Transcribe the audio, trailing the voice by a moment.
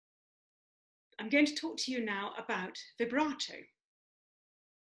I'm going to talk to you now about vibrato.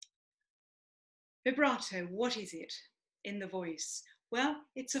 Vibrato, what is it in the voice? Well,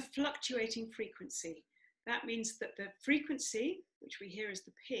 it's a fluctuating frequency. That means that the frequency, which we hear as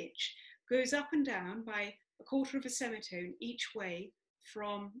the pitch, goes up and down by a quarter of a semitone each way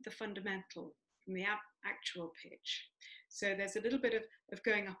from the fundamental, from the actual pitch. So there's a little bit of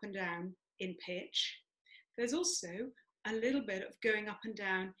going up and down in pitch. There's also a little bit of going up and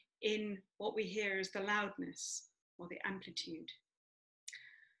down in what we hear as the loudness or the amplitude.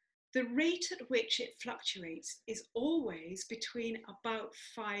 The rate at which it fluctuates is always between about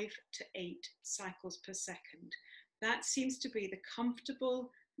 5 to 8 cycles per second. That seems to be the comfortable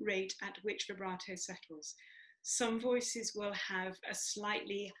rate at which vibrato settles. Some voices will have a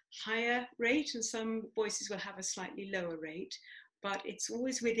slightly higher rate and some voices will have a slightly lower rate, but it's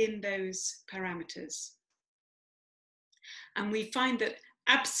always within those parameters. And we find that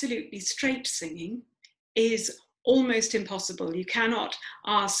absolutely straight singing is almost impossible. You cannot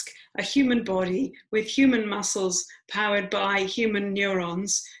ask a human body with human muscles powered by human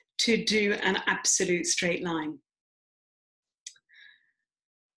neurons to do an absolute straight line.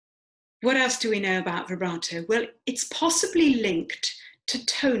 What else do we know about vibrato? Well, it's possibly linked to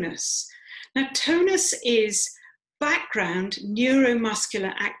tonus. Now, tonus is background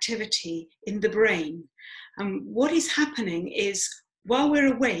neuromuscular activity in the brain. And what is happening is while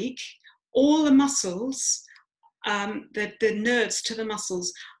we're awake, all the muscles, the nerves to the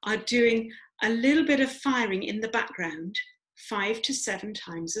muscles are doing a little bit of firing in the background 5 to 7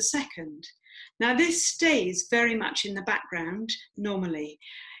 times a second. Now this stays very much in the background normally.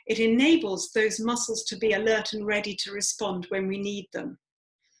 It enables those muscles to be alert and ready to respond when we need them.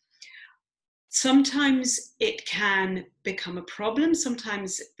 Sometimes it can become a problem,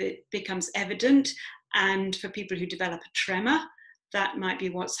 sometimes it becomes evident, and for people who develop a tremor, that might be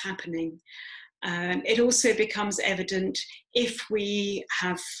what's happening. It also becomes evident if we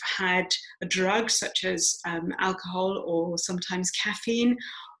have had a drug such as alcohol or sometimes caffeine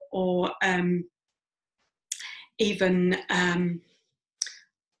or even,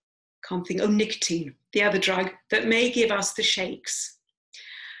 nicotine, the other drug that may give us the shakes.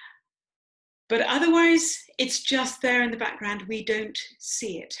 But otherwise, it's just there in the background. We don't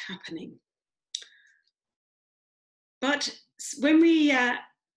see it happening. But when we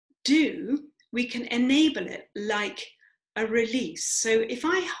do, we can enable it like a release. So if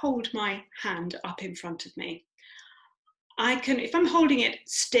I hold my hand up in front of me, I can, if I'm holding it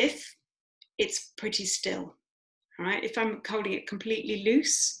stiff, it's pretty still, all right? If I'm holding it completely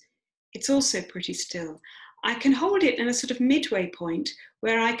loose, it's also pretty still. I can hold it in a sort of midway point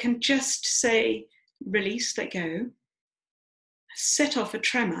where I can just say, release, let go, set off a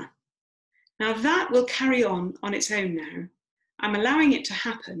tremor. Now that will carry on its own now. I'm allowing it to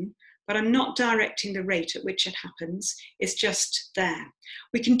happen, but I'm not directing the rate at which it happens. It's just there.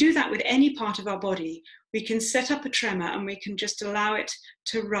 We can do that with any part of our body. We can set up a tremor and we can just allow it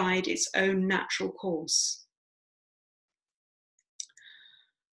to ride its own natural course.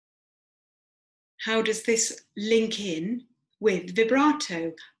 How does this link in with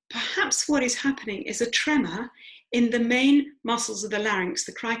vibrato? Perhaps what is happening is a tremor in the main muscles of the larynx,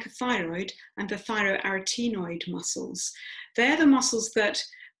 the cricothyroid and the thyroarytenoid muscles. They're the muscles that,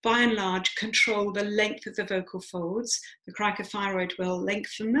 by and large, control the length of the vocal folds. The cricothyroid will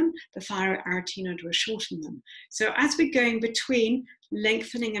lengthen them, the thyroarytenoid will shorten them. So as we're going between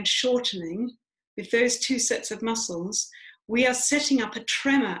lengthening and shortening with those two sets of muscles, we are setting up a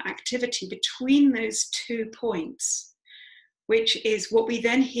tremor activity between those 2 points, which is what we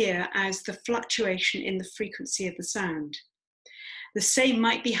then hear as the fluctuation in the frequency of the sound. The same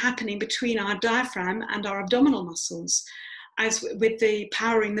might be happening between our diaphragm and our abdominal muscles, as with the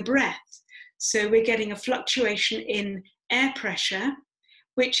powering the breath. So we're getting a fluctuation in air pressure,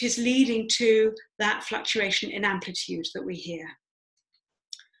 which is leading to that fluctuation in amplitude that we hear.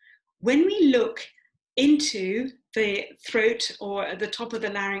 When we look into the throat or at the top of the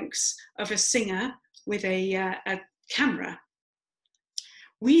larynx of a singer with a camera,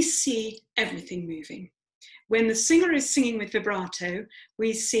 we see everything moving. When the singer is singing with vibrato,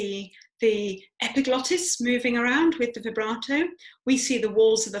 we see the epiglottis moving around with the vibrato. We see the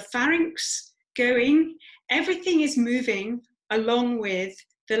walls of the pharynx going. Everything is moving along with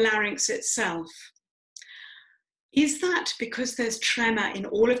the larynx itself. Is that because there's tremor in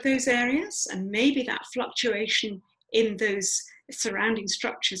all of those areas? And maybe that fluctuation in those surrounding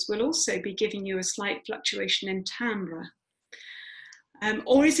structures will also be giving you a slight fluctuation in timbre.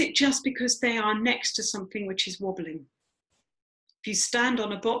 Or is it just because they are next to something which is wobbling? If you stand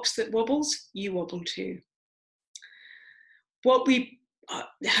on a box that wobbles, you wobble too. What we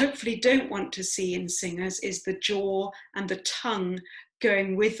hopefully don't want to see in singers is the jaw and the tongue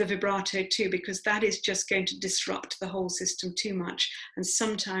going with the vibrato too, because that is just going to disrupt the whole system too much, and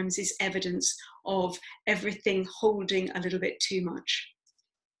sometimes is evidence of everything holding a little bit too much.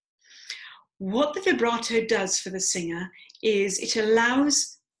 What the vibrato does for the singer is it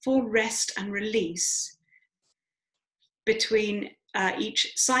allows for rest and release between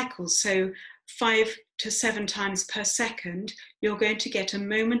each cycle. So 5 to 7 times per second, you're going to get a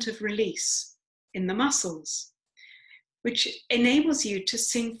moment of release in the muscles, which enables you to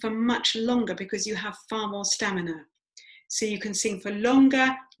sing for much longer because you have far more stamina. So you can sing for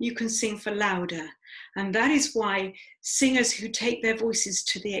longer, you can sing for louder. And that is why singers who take their voices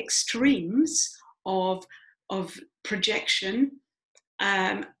to the extremes of projection,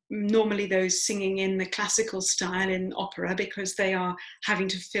 normally those singing in the classical style in opera, because they are having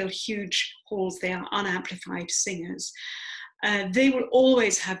to fill huge halls, they are unamplified singers. They will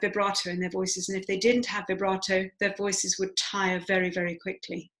always have vibrato in their voices, and if they didn't have vibrato, their voices would tire very, very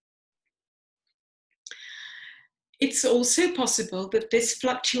quickly. It's also possible that this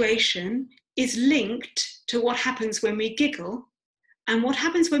fluctuation is linked to what happens when we giggle and what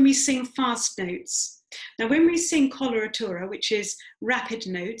happens when we sing fast notes. Now, when we sing coloratura, which is rapid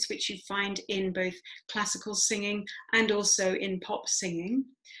notes, which you find in both classical singing and also in pop singing,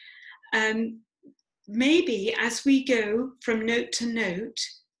 maybe as we go from note to note,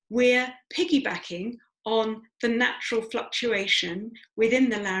 we're piggybacking on the natural fluctuation within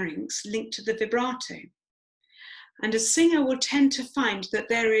the larynx linked to the vibrato. And a singer will tend to find that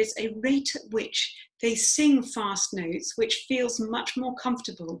there is a rate at which they sing fast notes, which feels much more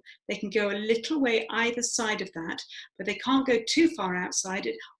comfortable. They can go a little way either side of that, but they can't go too far outside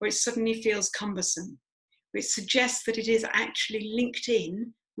it, or it suddenly feels cumbersome, which suggests that it is actually linked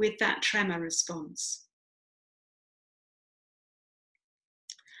in with that tremor response.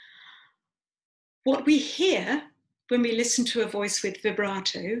 What we hear when we listen to a voice with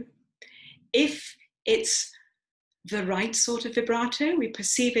vibrato, if it's the right sort of vibrato, we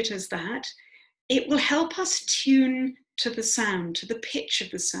perceive it as that, it will help us tune to the sound, to the pitch of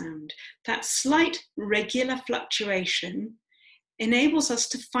the sound. That slight regular fluctuation enables us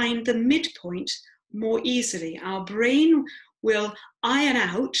to find the midpoint more easily. Our brain will iron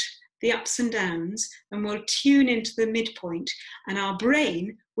out the ups and downs and will tune into the midpoint, and our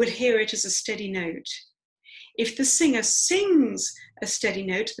brain will hear it as a steady note. If the singer sings a steady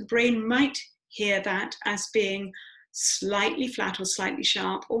note, the brain might hear that as being slightly flat or slightly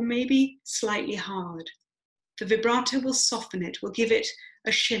sharp, or maybe slightly hard. The vibrato will soften it, will give it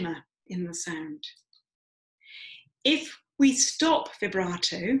a shimmer in the sound. If we stop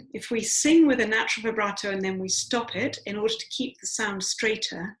vibrato, if we sing with a natural vibrato and then we stop it in order to keep the sound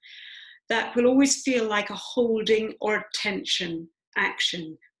straighter, that will always feel like a holding or a tension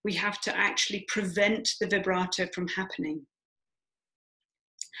action. We have to actually prevent the vibrato from happening.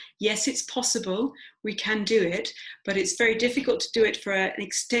 Yes, it's possible, we can do it, but it's very difficult to do it for an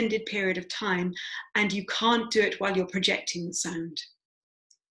extended period of time, and you can't do it while you're projecting the sound.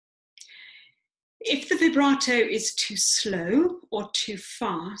 If the vibrato is too slow or too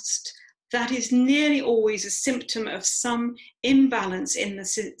fast, that is nearly always a symptom of some imbalance in the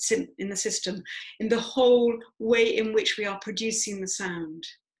system, in the whole way in which we are producing the sound.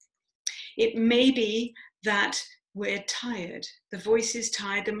 It may be that we're tired, the voice is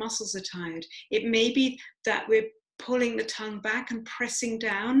tired, the muscles are tired. It may be that we're pulling the tongue back and pressing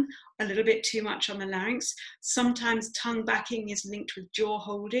down a little bit too much on the larynx. Sometimes tongue backing is linked with jaw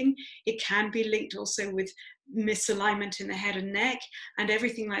holding. It can be linked also with misalignment in the head and neck, and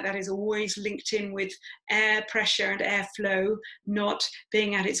everything like that is always linked in with air pressure and airflow not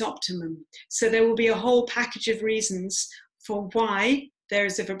being at its optimum. So there will be a whole package of reasons for why there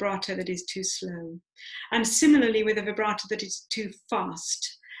is a vibrato that is too slow. And similarly with a vibrato that is too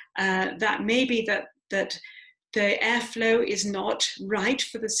fast, that may be that the airflow is not right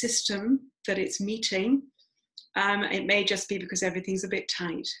for the system that it's meeting. It may just be because everything's a bit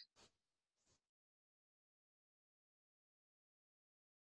tight.